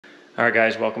All right,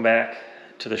 guys, welcome back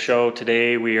to the show.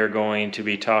 Today we are going to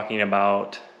be talking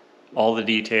about all the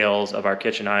details of our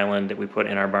kitchen island that we put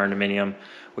in our Barndominium.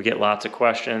 We get lots of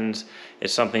questions.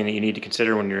 It's something that you need to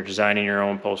consider when you're designing your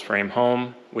own post frame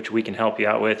home, which we can help you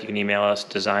out with. You can email us,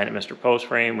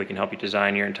 design@MrPostFrame. We can help you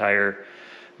design your entire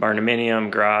Barndominium,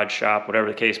 garage, shop, whatever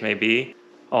the case may be.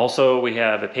 Also, we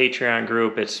have a Patreon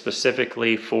group. It's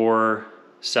specifically for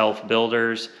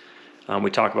self-builders. We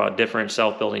talk about different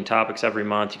self-building topics every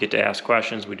month. You get to ask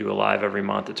questions. We do a live every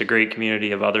month. It's a great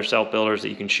community of other self-builders that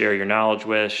you can share your knowledge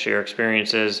with, share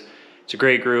experiences. It's a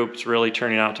great group. It's really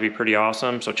turning out to be pretty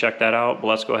awesome, so check that out. But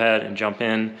let's go ahead and jump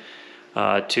in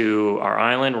to our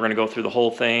island. We're gonna go through the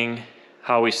whole thing,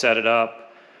 how we set it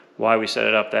up, why we set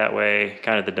it up that way,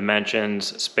 kind of the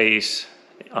dimensions, space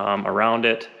around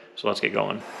it. So let's get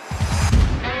going.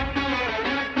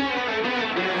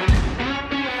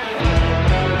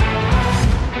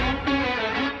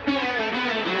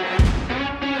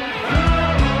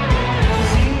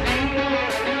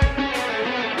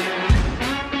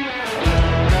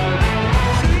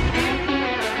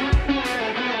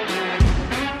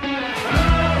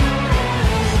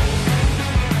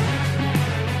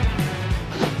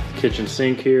 Kitchen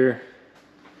sink here.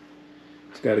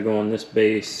 It's got to go on this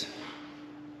base.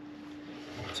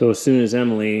 So as soon as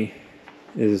Emily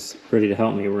is ready to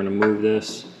help me, we're going to move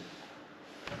this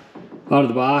out of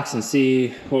the box and see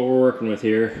what we're working with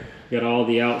here. Got all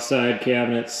the outside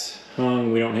cabinets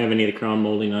hung. We don't have any of the crown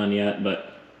molding on yet,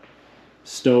 but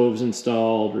stoves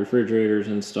installed, refrigerators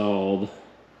installed.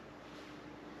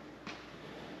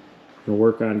 We'll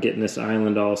work on getting this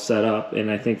island all set up,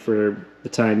 and I think for the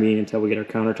time being, until we get our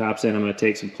countertops in, I'm going to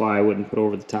take some plywood and put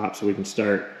over the top so we can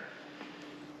start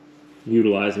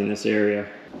utilizing this area.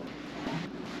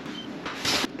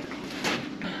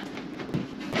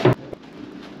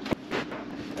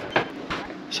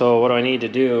 So what do I need to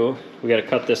do? We got to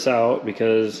cut this out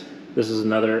because this is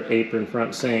another apron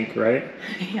front sink, right?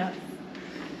 Yeah.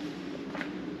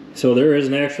 So there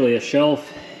isn't actually a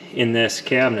shelf in this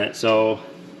cabinet, so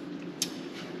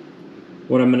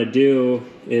what I'm going to do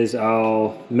is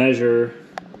I'll measure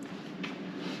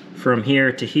from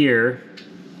here to here,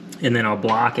 and then I'll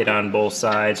block it on both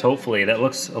sides. Hopefully that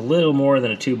looks a little more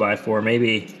than a 2x4,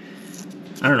 maybe,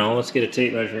 I don't know, let's get a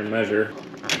tape measure and measure.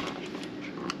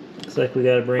 Looks like we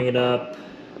got to bring it up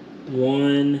about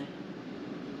 1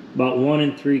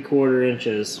 3/4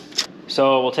 inches.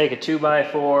 So we'll take a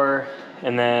 2x4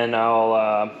 and then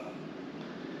I'll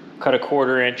cut a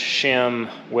 1/4 inch shim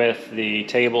with the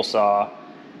table saw,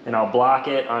 and I'll block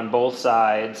it on both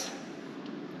sides.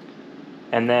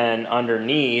 And then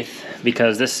underneath,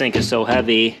 because this sink is so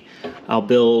heavy, I'll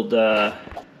build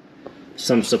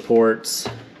some supports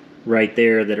right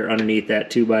there that are underneath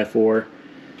that 2x4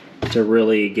 to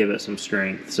really give it some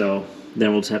strength. So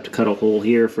then we'll just have to cut a hole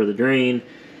here for the drain,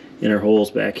 and our holes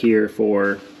back here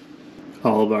for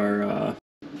all of our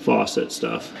faucet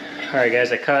stuff. All right,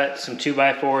 guys, I cut some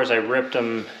 2x4s. I ripped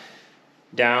them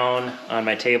down on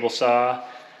my table saw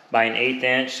by an 1/8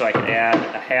 inch, so I could add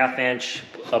a 1/2 inch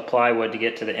of plywood to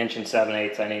get to the 1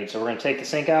 7/8 I need. So we're going to take the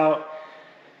sink out,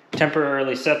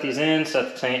 temporarily set these in,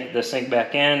 set the sink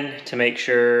back in to make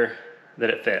sure that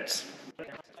it fits.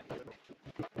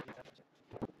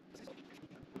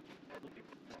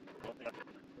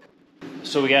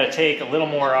 So we got to take a little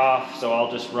more off, so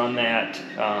I'll just run that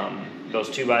those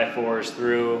 2x4s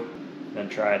through, then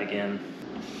try it again.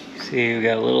 See, we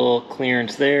got a little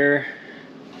clearance there,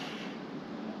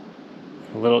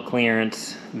 a little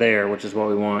clearance there, which is what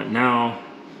we want. Now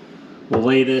we'll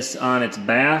lay this on its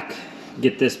back,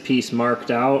 get this piece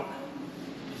marked out,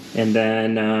 and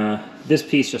then this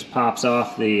piece just pops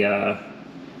off the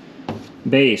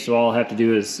base, so all I'll have to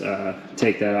do is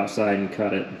take that outside and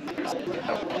cut it.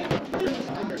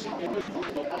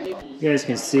 You guys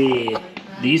can see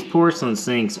these porcelain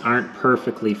sinks aren't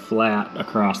perfectly flat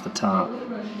across the top.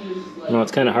 I know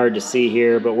it's kind of hard to see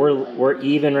here, but we're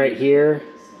even right here,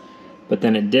 but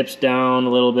then it dips down a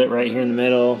little bit right here in the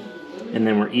middle, and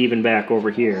then we're even back over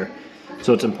here.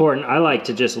 So it's important. I like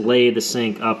to just lay the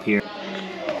sink up here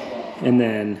and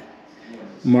then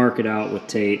mark it out with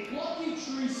tape.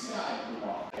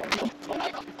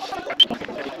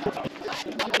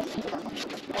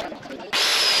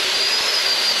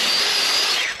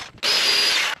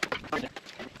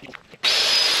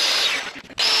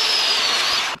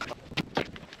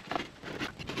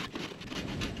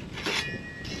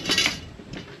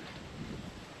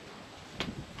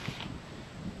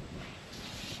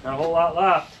 Not a whole lot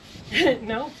left.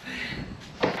 Nope.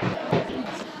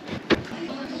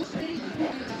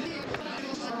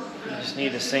 Just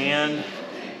need to sand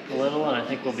a little and I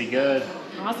think we'll be good.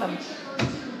 Awesome.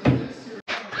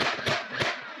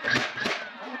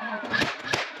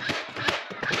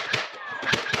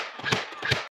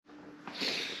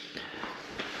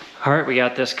 All right, we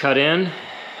got this cut in.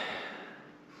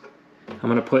 I'm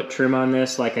gonna put trim on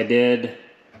this like I did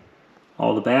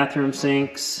all the bathroom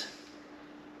sinks.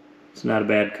 It's not a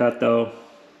bad cut though.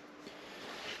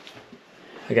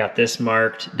 I got this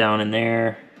marked down in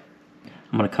there.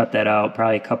 I'm gonna cut that out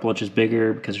probably a couple inches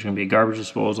bigger because there's gonna be a garbage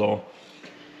disposal.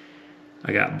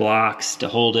 I got blocks to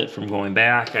hold it from going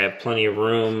back. I have plenty of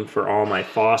room for all my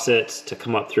faucets to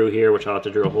come up through here, which I'll have to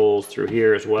drill holes through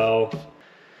here as well.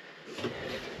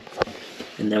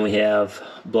 And then we have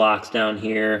blocks down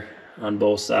here on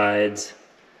both sides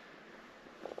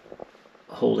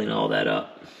holding all that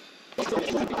up.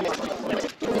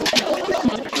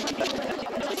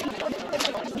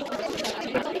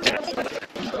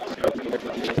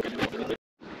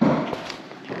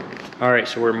 All right,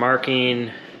 so we're marking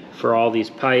for all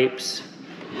these pipes.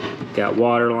 Got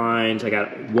water lines. I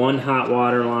got one hot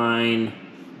water line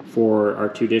for our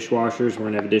 2 dishwashers. We're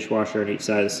gonna have a dishwasher on each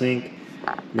side of the sink.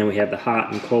 And then we have the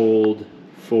hot and cold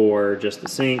for just the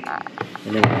sink.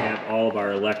 And then we have all of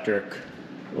our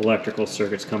electrical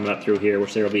circuits coming up through here,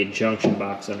 which there will be a junction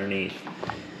box underneath.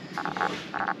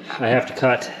 I have to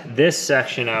cut this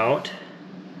section out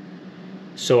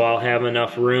so I'll have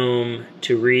enough room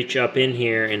to reach up in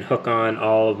here and hook on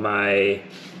all of my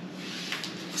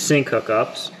sink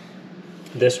hookups.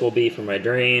 This will be for my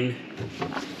drain.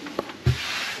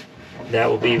 That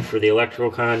will be for the electrical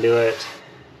conduit.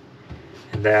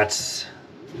 And that's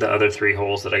the other 3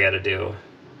 holes that I got to do.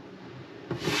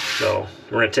 So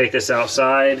we're going to take this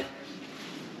outside,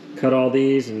 cut all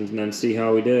these, and then see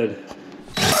how we did.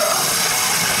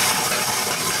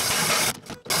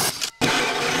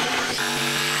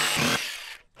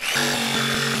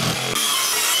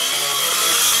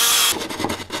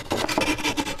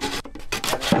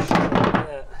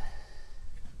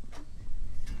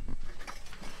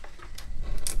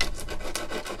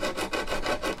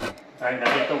 Alright,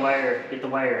 now get the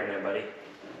wire in there, buddy.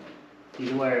 Get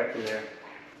the wire up through there.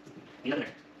 Get in there.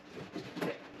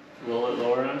 Okay. A little bit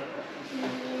lower on.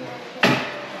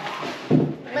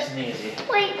 Nice and easy.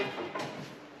 Wait.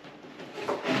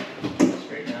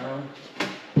 Straight down.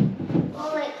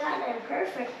 Oh my god, I'm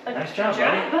perfect. Nice job,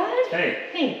 buddy. Hey.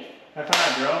 Hey. High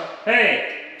five, girl.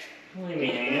 Hey! Don't leave me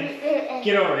hanging.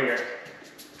 Get over here.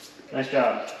 Nice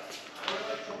job.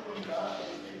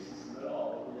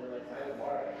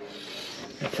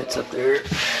 That fits up there.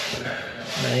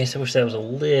 Nice. I wish that was a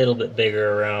little bit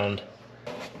bigger around,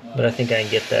 but I think I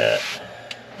can get that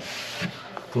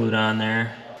glued on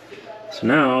there. So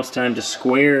now it's time to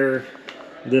square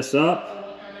this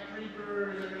up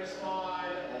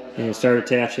and start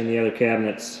attaching the other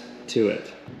cabinets to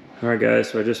it. Alright guys,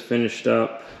 so I just finished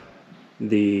up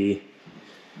the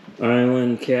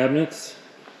island cabinets.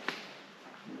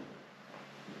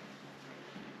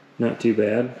 Not too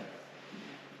bad.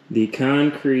 The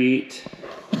concrete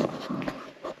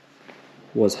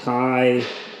was high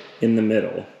in the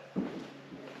middle,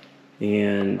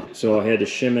 and so I had to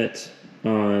shim it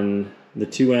on the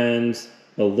 2 ends,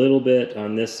 a little bit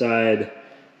on this side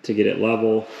to get it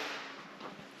level,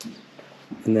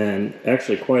 and then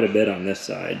actually quite a bit on this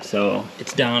side. So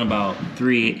it's down about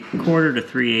 3/4 to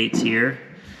 3/8 here.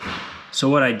 So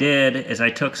what I did is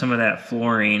I took some of that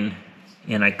flooring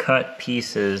and I cut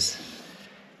pieces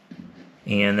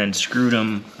and then screwed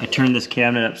them. I turned this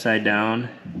cabinet upside down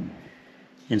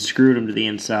and screwed them to the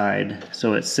inside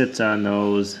so it sits on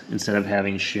those instead of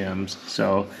having shims.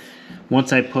 So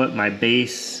once I put my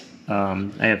base, I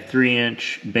have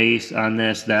 3-inch base on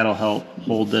this, that'll help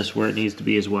hold this where it needs to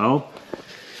be as well.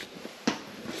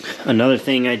 Another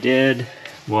thing I did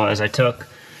was I took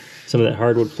some of that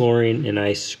hardwood flooring and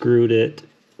I screwed it,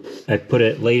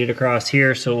 laid it across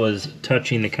here so it was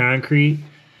touching the concrete,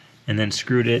 and then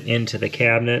screwed it into the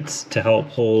cabinets to help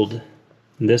hold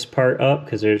this part up,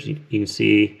 because you can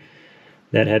see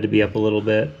that had to be up a little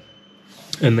bit.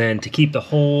 And then to keep the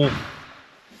whole,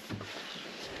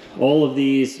 all of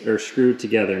these are screwed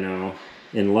together now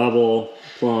in level,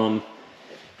 plumb,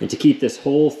 and to keep this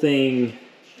whole thing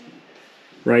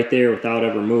right there without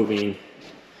ever moving,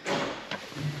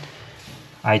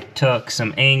 I took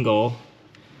some angle,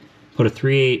 put a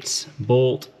 3/8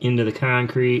 bolt into the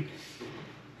concrete,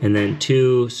 and then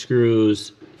 2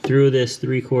 screws through this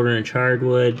 3/4 inch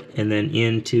hardwood and then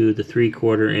into the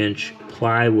 3/4 inch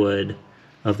plywood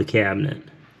of the cabinet.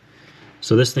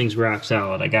 So this thing's rock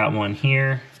solid. I got one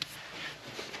here,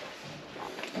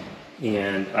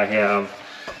 and I have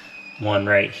one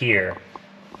right here.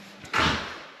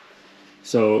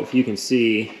 So if you can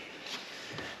see,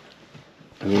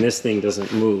 I mean, this thing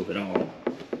doesn't move at all.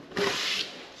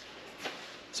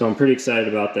 So I'm pretty excited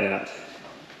about that.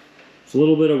 It's a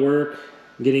little bit of work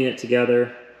getting it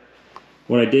together,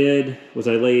 what I did was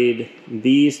I laid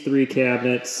these 3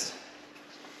 cabinets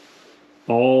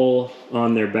all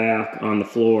on their back on the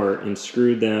floor and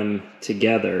screwed them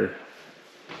together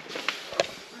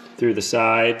through the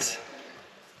sides.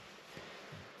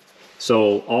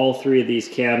 So all 3 of these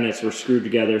cabinets were screwed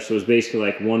together, so it was basically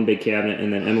like one big cabinet,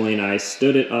 and then Emily and I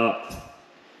stood it up,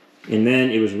 and then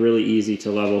it was really easy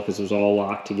to level because it was all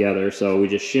locked together. So we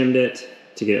just shimmed it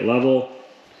to get it level.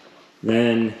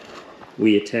 Then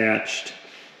we attached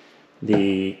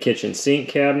the kitchen sink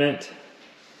cabinet,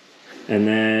 and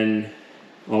then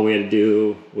all we had to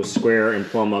do was square and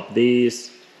plumb up these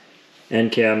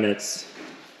end cabinets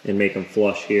and make them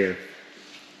flush here.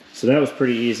 So that was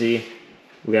pretty easy.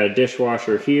 We got a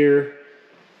dishwasher here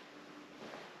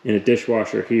and a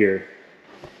dishwasher here.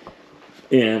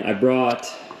 And I brought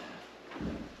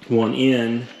one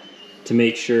in to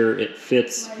make sure it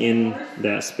fits in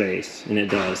that space, and it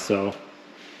does. So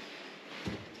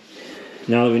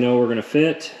now that we know we're gonna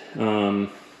fit,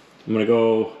 I'm gonna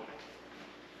go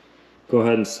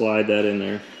ahead and slide that in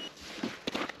there.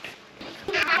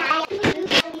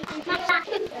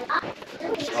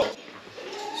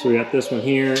 So we got this one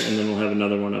here, and then we'll have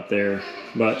another one up there.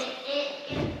 But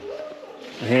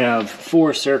I have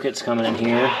 4 circuits coming in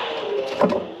here.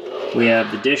 We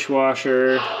have the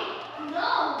dishwasher,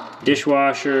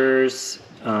 dishwashers,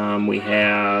 we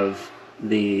have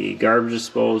the garbage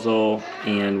disposal,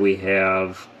 and we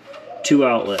have 2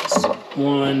 outlets.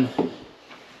 One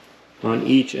on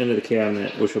each end of the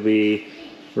cabinet, which will be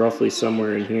roughly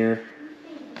somewhere in here.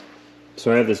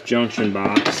 So I have this junction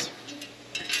box.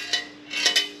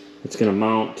 It's going to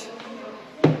mount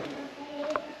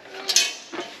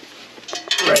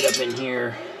right up in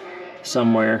here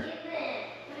somewhere,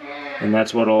 and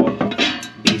that's what will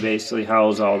be basically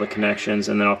house all the connections,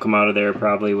 and then I'll come out of there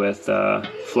probably with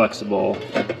flexible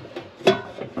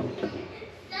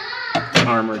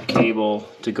armored cable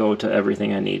to go to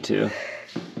everything I need to.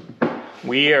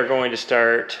 We are going to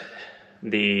start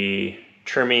the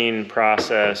trimming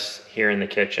process here in the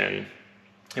kitchen.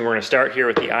 And we're going to start here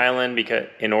with the island, because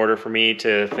in order for me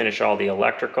to finish all the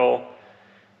electrical,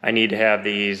 I need to have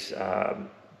these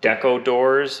deco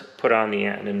doors put on the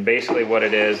end. And basically what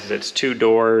it is it's 2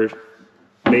 doors,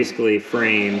 basically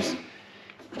frames,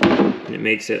 and it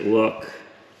makes it look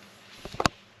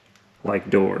like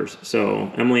doors.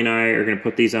 So Emily and I are going to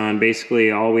put these on.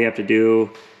 Basically all we have to do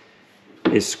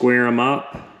is square them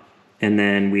up, and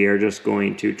then we are just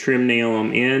going to trim nail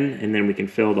them in, and then we can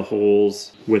fill the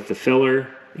holes with the filler,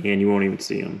 and you won't even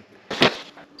see them.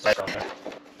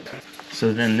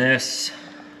 So then this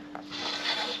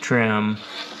trim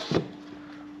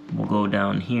will go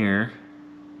down here,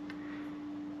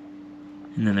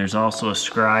 and then there's also a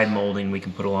scribe molding we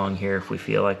can put along here if we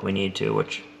feel like we need to,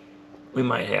 which we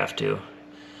might have to,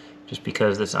 just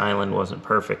because this island wasn't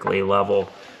perfectly level.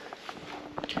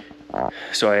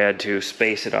 So I had to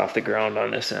space it off the ground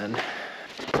on this end.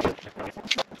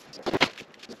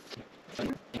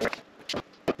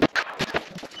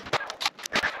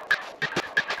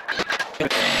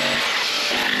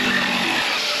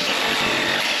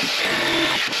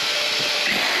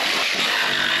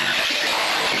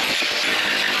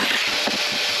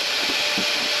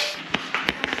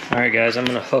 Alright guys, I'm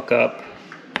going to hook up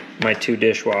my 2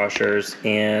 dishwashers,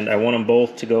 and I want them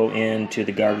both to go into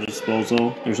the garbage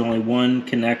disposal. There's only one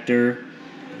connector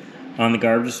on the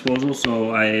garbage disposal,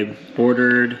 so I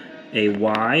ordered a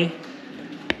Y.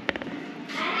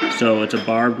 So it's a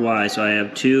barbed Y, so I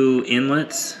have 2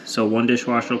 inlets. So one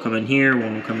dishwasher will come in here,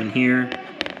 one will come in here,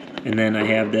 and then I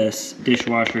have this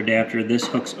dishwasher adapter. This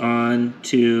hooks on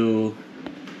to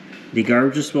the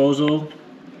garbage disposal,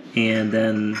 and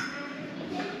then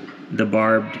the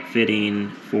barbed fitting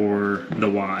for the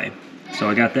Y. So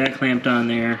I got that clamped on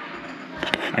there.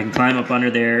 I can climb up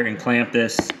under there and clamp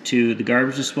this to the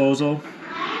garbage disposal.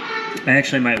 I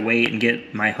actually might wait and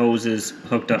get my hoses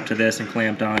hooked up to this and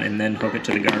clamped on, and then hook it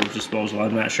to the garbage disposal.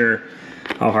 I'm not sure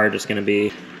how hard it's gonna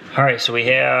be. All right, so we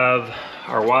have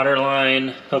our water line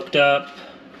hooked up.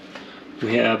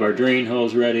 We have our drain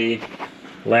hose ready.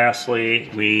 Lastly,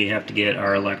 we have to get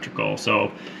our electrical. So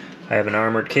I have an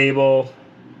armored cable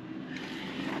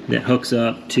that hooks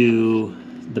up to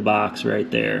the box right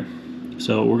there.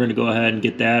 So we're gonna go ahead and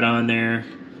get that on there,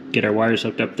 get our wires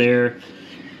hooked up there,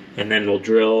 and then we'll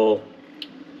drill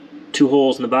 2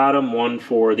 holes in the bottom, one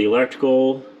for the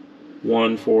electrical,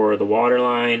 one for the water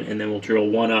line, and then we'll drill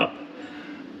one up.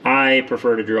 I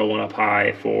prefer to drill one up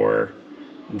high for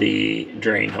the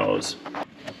drain hose.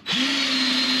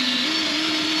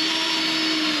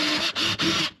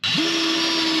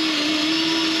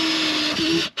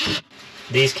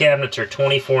 These cabinets are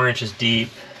 24 inches deep,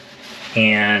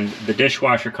 and the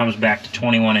dishwasher comes back to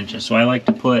 21 inches. So I like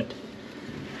to put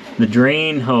the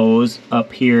drain hose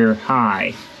up here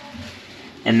high,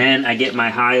 and then I get my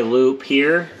high loop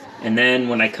here, and then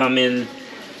when I come in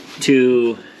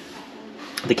to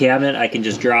the cabinet, I can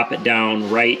just drop it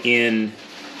down right in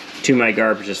to my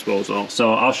garbage disposal.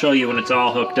 So I'll show you when it's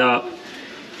all hooked up.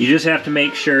 You just have to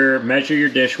make sure, measure your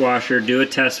dishwasher, do a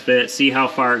test fit, see how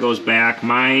far it goes back.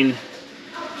 Mine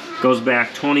goes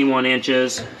back 21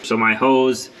 inches. So my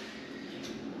hose,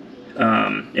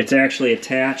 it's actually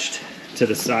attached to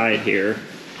the side here.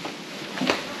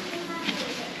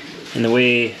 And the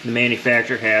way the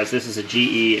manufacturer has, this is a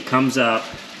GE, it comes up,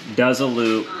 does a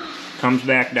loop, comes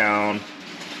back down,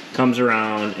 comes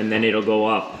around, and then it'll go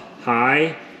up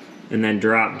high and then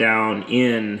drop down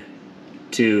in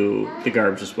to the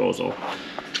garbage disposal.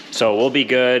 So we'll be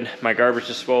good. My garbage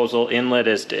disposal inlet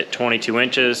is at 22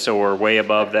 inches, so we're way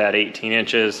above that 18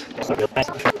 inches. So I got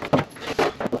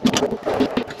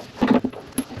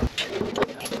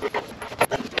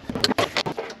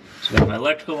my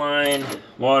electrical line,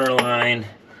 water line,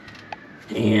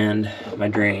 and my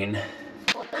drain.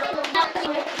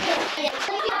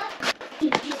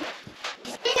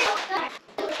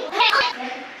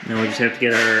 Now we just have to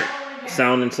get our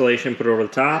sound insulation, put it over the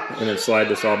top, and then slide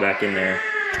this all back in there.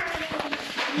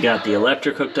 We got the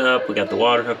electric hooked up, we got the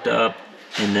water hooked up,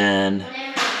 and then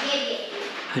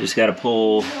I just got to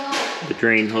pull the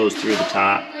drain hose through the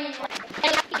top.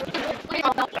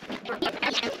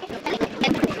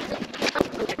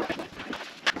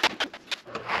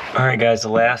 Alright guys, the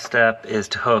last step is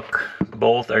to hook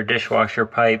both our dishwasher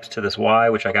pipes to this Y,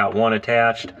 which I got one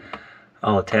attached.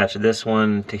 I'll attach this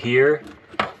one to here,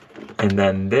 and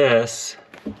then this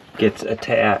gets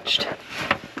attached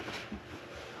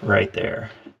right there.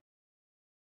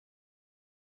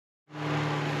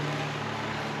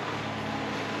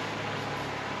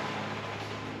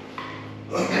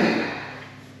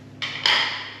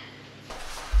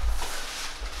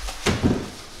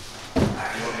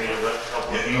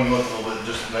 Yeah, I'm looking a little bit,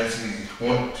 just nice and easy.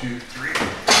 1, 2, 3.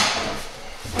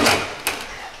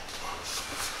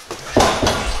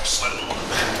 Slide a little bit.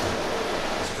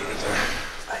 That's good right there.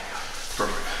 There you go.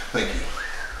 Perfect. Thank you.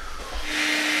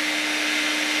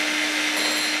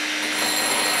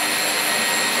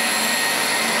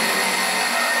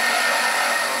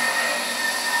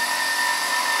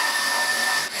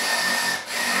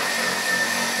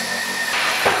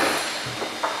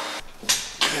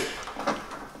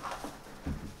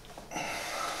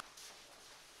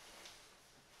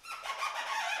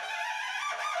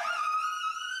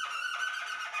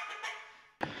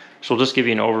 So we'll just give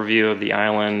you an overview of the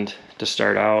island to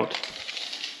start out.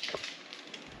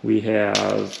 We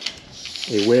have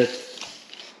a width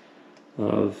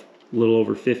of a little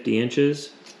over 50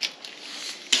 inches.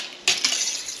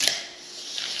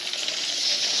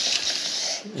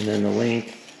 And then the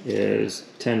length is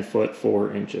 10 foot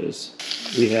 4 inches.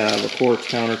 We have a quartz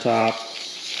countertop,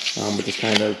 which is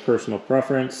kind of personal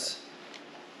preference.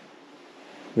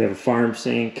 We have a farm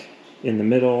sink in the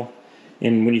middle.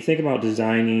 And when you think about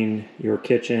designing your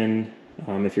kitchen,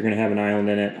 if you're going to have an island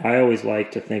in it, I always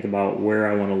like to think about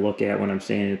where I want to look at when I'm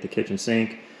standing at the kitchen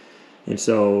sink. And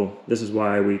so this is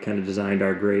why we kind of designed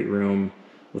our great room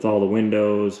with all the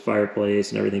windows, fireplace,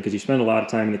 and everything, because you spend a lot of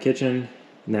time in the kitchen,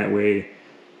 and that way,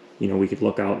 you know, we could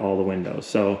look out all the windows.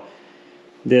 So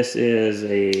this is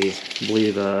I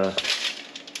believe a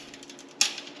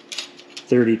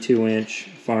 32-inch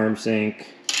farm sink.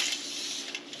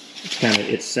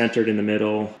 It's centered in the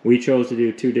middle. We chose to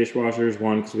do 2 dishwashers,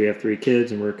 one because we have 3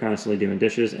 kids and we're constantly doing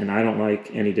dishes, and I don't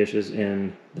like any dishes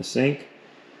in the sink.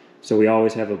 So we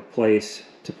always have a place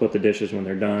to put the dishes when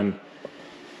they're done.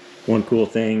 One cool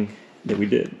thing that we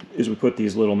did is we put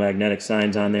these little magnetic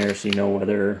signs on there so you know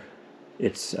whether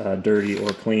it's dirty or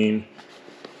clean.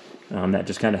 That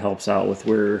just kind of helps out with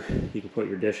where you can put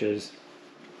your dishes.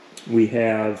 We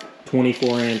have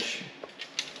 24-inch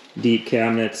deep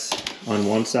cabinets on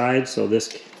one side, so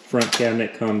this front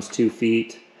cabinet comes 2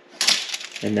 feet,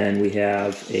 and then we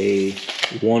have a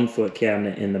 1-foot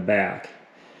cabinet in the back.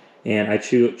 And I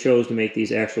chose to make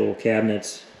these actual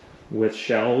cabinets with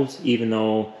shelves, even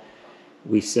though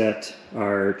we set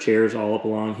our chairs all up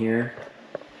along here.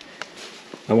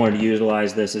 I wanted to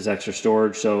utilize this as extra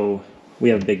storage. So we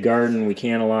have a big garden, we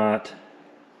can a lot,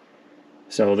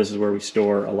 so this is where we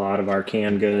store a lot of our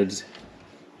canned goods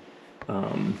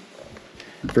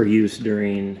for use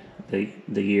during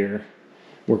the year.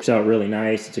 Works out really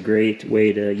nice. It's a great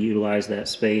way to utilize that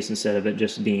space instead of it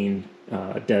just being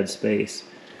dead space.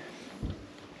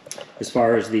 As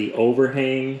far as the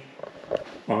overhang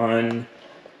on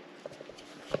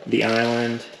the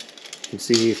island, can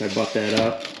see if I butt that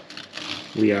up,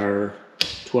 we are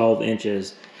 12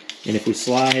 inches. And if we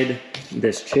slide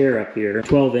this chair up here,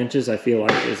 12 inches I feel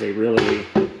like is a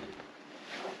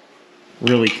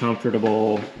really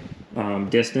comfortable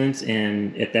distance,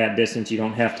 and at that distance you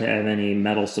don't have to have any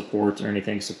metal supports or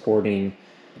anything supporting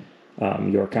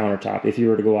your countertop. If you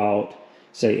were to go out,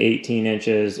 say 18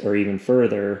 inches or even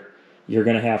further, you're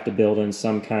going to have to build in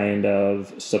some kind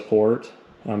of support.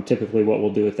 Typically what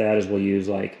we'll do with that is we'll use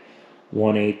like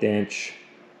 1/8 inch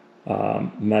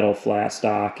metal flat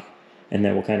stock, and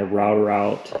then we'll kind of router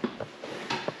out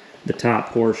the top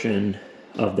portion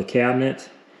of the cabinet,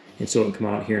 and so it can come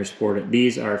out here and support it.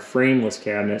 These are frameless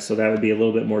cabinets, so that would be a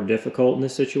little bit more difficult in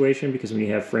this situation, because when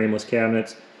you have frameless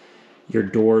cabinets, your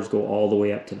doors go all the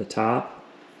way up to the top.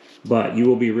 But you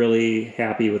will be really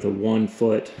happy with a 1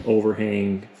 foot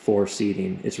overhang for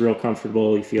seating. It's real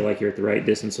comfortable. You feel like you're at the right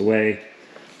distance away.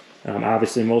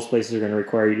 Obviously, most places are going to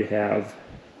require you to have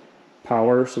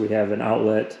power, so we have an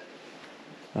outlet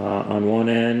on one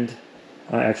end,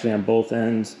 actually on both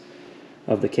ends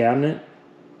of the cabinet.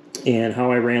 And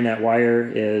how I ran that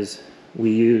wire is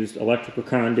we used electrical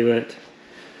conduit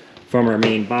from our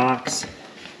main box.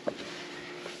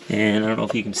 And I don't know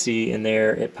if you can see in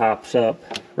there, it pops up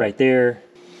right there.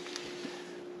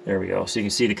 There we go. So you can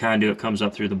see the conduit comes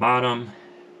up through the bottom,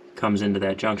 comes into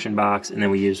that junction box, and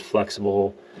then we use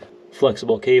flexible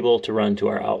cable to run to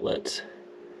our outlets.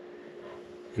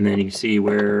 And then you can see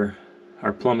where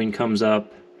our plumbing comes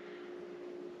up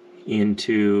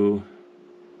into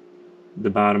the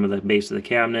bottom of the base of the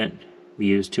cabinet. We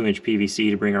use 2-inch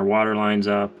PVC to bring our water lines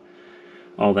up,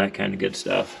 all that kind of good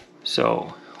stuff.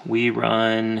 So we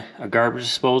run a garbage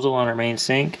disposal on our main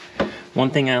sink. One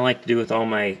thing I like to do with all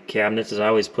my cabinets is I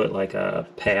always put like a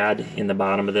pad in the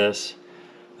bottom of this.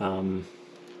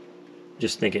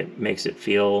 Just think it makes it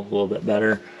feel a little bit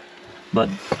better. But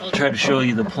I'll try to show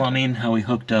you the plumbing, how we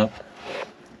hooked up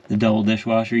the double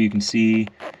dishwasher. You can see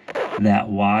that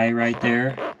Y right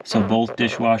there. So both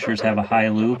dishwashers have a high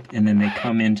loop, and then they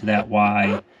come into that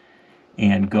Y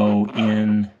and go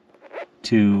in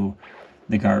to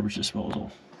the garbage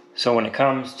disposal. So when it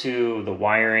comes to the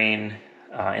wiring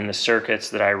and the circuits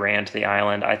that I ran to the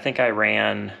island, I think I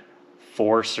ran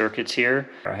 4 circuits here.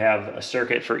 I have a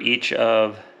circuit for each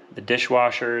of the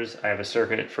dishwashers, I have a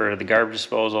circuit for the garbage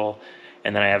disposal,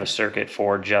 and then I have a circuit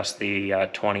for just the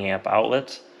 20 amp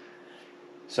outlets.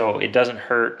 So it doesn't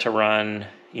hurt to run,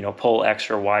 pull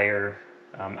extra wire.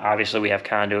 Obviously we have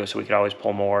conduit, so we could always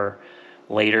pull more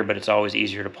later, but it's always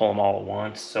easier to pull them all at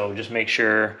once. So just make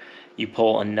sure you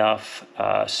pull enough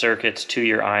circuits to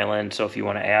your island, so if you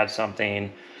want to add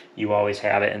something, you always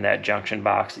have it in that junction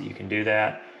box that you can do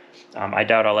that. I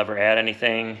doubt I'll ever add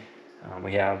anything.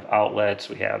 We have outlets,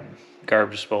 we have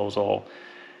garbage disposal,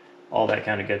 all that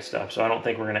kind of good stuff. So I don't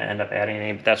think we're going to end up adding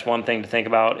any, but that's one thing to think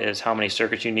about, is how many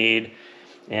circuits you need.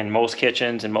 In most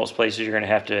kitchens and most places, you're going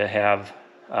to have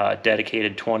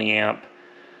dedicated 20 amp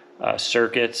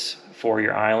circuits for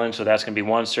your island. So that's going to be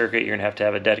one circuit. You're going to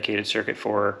have a dedicated circuit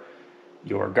for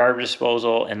your garbage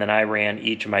disposal, and then I ran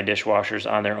each of my dishwashers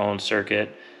on their own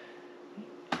circuit.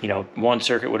 One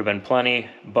circuit would have been plenty,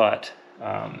 but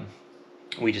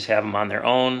we just have them on their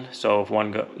own. So if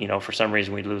one for some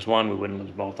reason we'd lose one, we wouldn't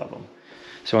lose both of them.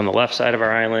 So on the left side of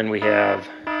our island, we have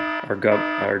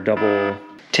our double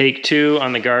take 2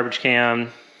 on the garbage can.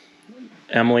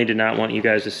 Emily did not want you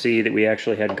guys to see that we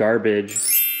actually had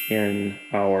garbage in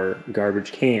our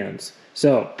garbage cans.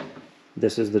 So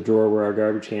this is the drawer where our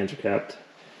garbage cans are kept.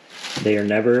 They are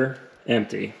never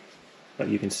empty, but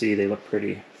you can see they look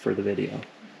pretty for the video.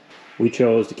 We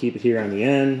chose to keep it here on the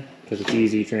end because it's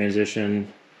easy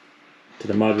transition to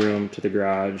the mudroom, to the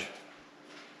garage.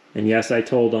 And yes, I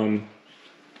told them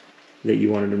that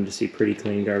you wanted them to see pretty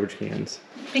clean garbage cans.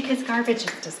 Because garbage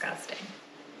is disgusting.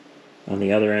 On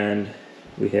the other end,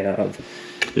 we have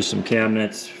just some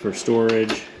cabinets for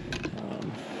storage.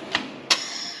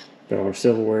 Got all our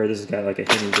silverware. This has got like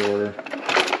a hidden drawer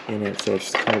in it, so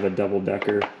it's kind of a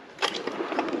double-decker.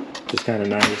 Just kind of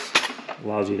nice.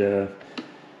 Allows you to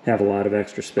have a lot of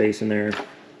extra space in there.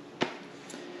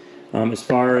 As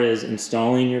far as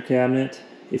installing your cabinet,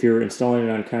 if you're installing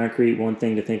it on concrete, one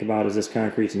thing to think about is this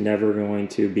concrete's never going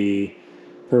to be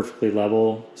perfectly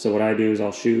level. So what I do is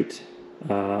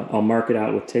I'll mark it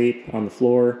out with tape on the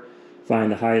floor,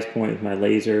 find the highest point with my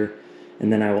laser,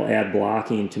 and then I will add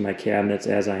blocking to my cabinets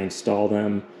as I install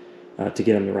them to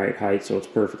get them the right height so it's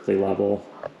perfectly level.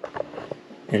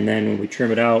 And then when we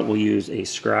trim it out, we'll use a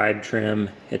scribe trim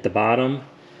at the bottom,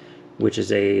 which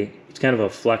is it's kind of a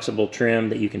flexible trim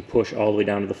that you can push all the way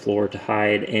down to the floor to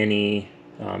hide any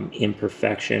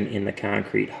imperfection in the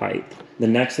concrete height. The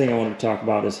next thing I want to talk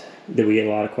about is that we get a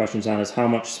lot of questions on is how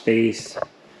much space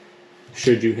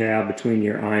should you have between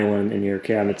your island and your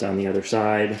cabinets on the other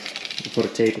side. We'll put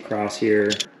a tape across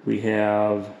here. We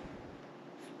have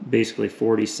basically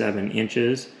 47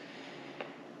 inches,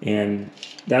 and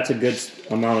that's a good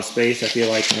amount of space. I feel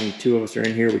like when two of us are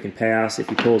in here, we can pass. If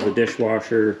you pull the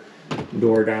dishwasher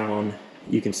door down,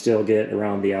 you can still get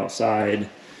around the outside.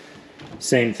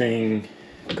 Same thing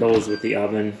goes with the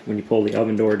oven. When you pull the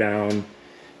oven door down,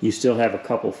 you still have a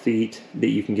couple feet that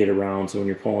you can get around. So when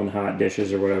you're pulling hot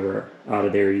dishes or whatever out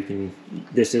of there, you can,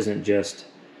 this isn't just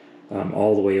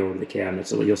all the way over the cabinet.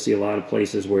 So you'll see a lot of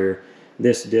places where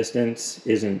this distance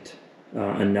isn't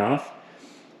enough.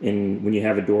 And when you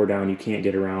have a door down, you can't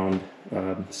get around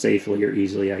safely or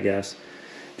easily, I guess.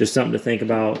 Just something to think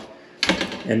about.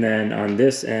 And then on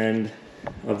this end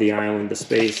of the island, the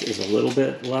space is a little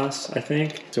bit less, I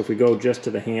think. So if we go just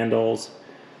to the handles,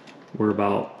 we're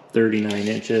about 39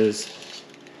 inches.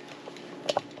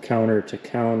 Counter to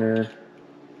counter,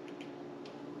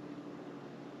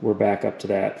 we're back up to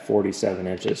that 47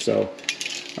 inches. So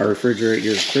our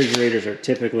refrigerators are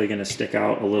typically going to stick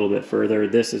out a little bit further.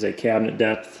 This is a cabinet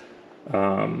depth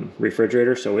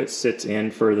refrigerator, so it sits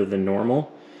in further than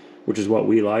normal, which is what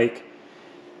we like.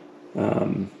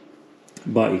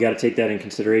 But you got to take that in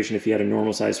consideration. If you had a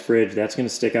normal size fridge, that's going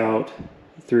to stick out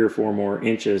 3 or 4 more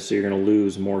inches, so you're going to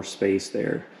lose more space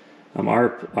there.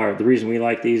 The reason we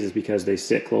like these is because they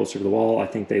sit closer to the wall. I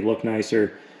think they look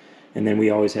nicer, and then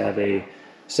we always have a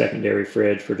secondary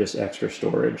fridge for just extra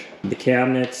storage. The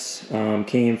cabinets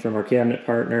came from our cabinet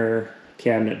partner,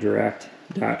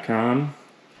 cabinetdirect.com,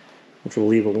 which we'll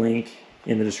leave a link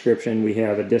in the description. We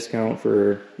have a discount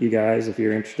for you guys if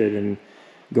you're interested in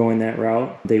going that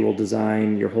route. They will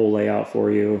design your whole layout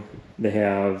for you. They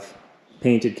have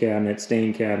painted cabinets,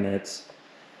 stained cabinets,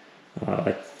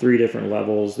 like 3 different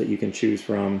levels that you can choose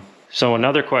from. So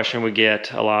another question we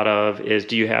get a lot of is,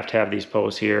 do you have to have these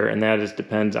posts here? And that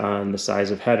depends on the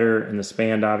size of header and the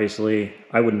span, obviously.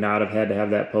 I would not have had to have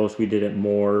that post. We did it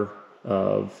more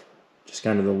of just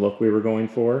kind of the look we were going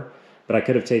for. But I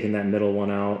could have taken that middle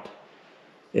one out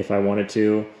if I wanted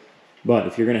to. But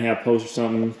if you're gonna have posts or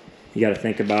something, you gotta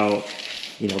think about,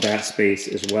 you know, that space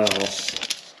as well.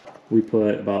 We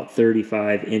put about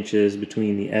 35 inches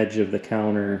between the edge of the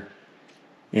counter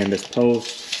and this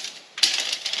post.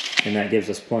 And that gives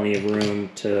us plenty of room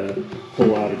to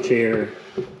pull out a chair,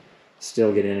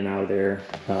 still get in and out of there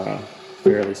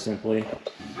fairly simply.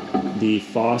 The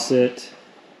faucet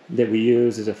that we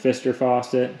use is a Pfister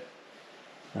faucet.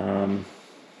 Got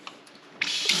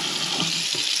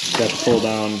the pull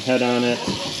down head on it,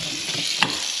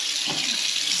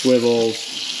 swivels.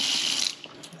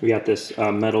 We got this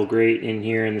metal grate in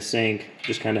here in the sink,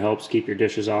 just kind of helps keep your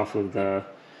dishes off of the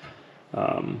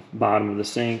bottom of the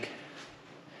sink.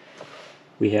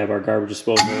 We have our garbage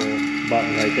disposal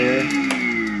button right there.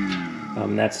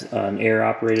 That's an air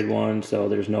operated one, so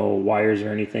there's no wires or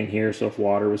anything here, so if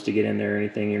water was to get in there or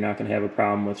anything, you're not going to have a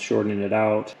problem with shortening it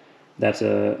out. That's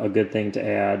a good thing to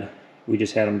add. We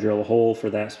just had them drill a hole for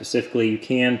that specifically. You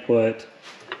can put,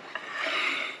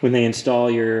 when they install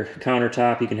your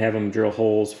countertop, you can have them drill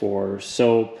holes for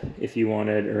soap if you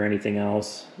wanted, or anything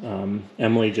else.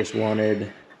 Emily just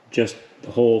wanted just the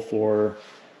hole for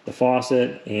the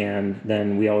faucet, and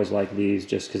then we always like these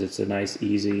just because it's a nice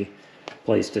easy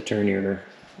place to turn your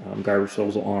garbage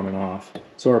disposal on and off.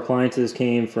 So our appliances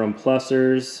came from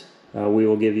Plussers. We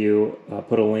will give you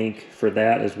put a link for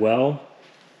that as well.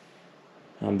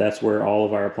 That's where all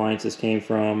of our appliances came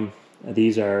from.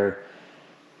 These are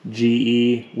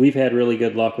GE. We've had really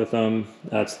good luck with them.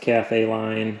 That's the cafe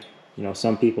line. You know,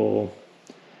 some people,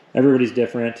 everybody's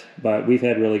different, but we've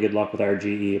had really good luck with our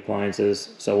GE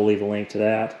appliances, so we'll leave a link to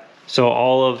that. So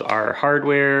all of our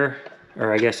hardware,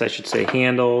 or I guess I should say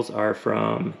handles, are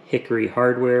from Hickory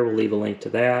Hardware. We'll leave a link to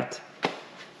that.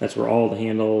 That's where all the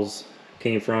handles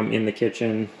came from in the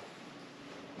kitchen.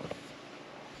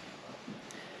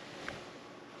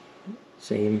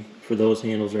 Same for those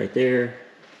handles right there.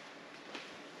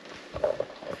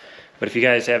 But if you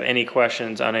guys have any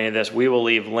questions on any of this, we will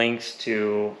leave links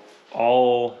to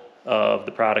all of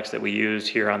the products that we use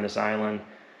here on this island.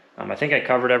 I think I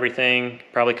covered everything,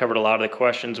 probably covered a lot of the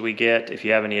questions we get. If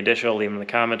you have any additional, leave them in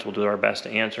the comments. We'll do our best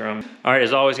to answer them. All right,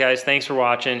 as always, guys, thanks for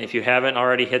watching. If you haven't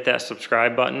already, hit that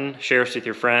subscribe button, share us with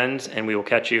your friends, and we will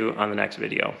catch you on the next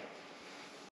video.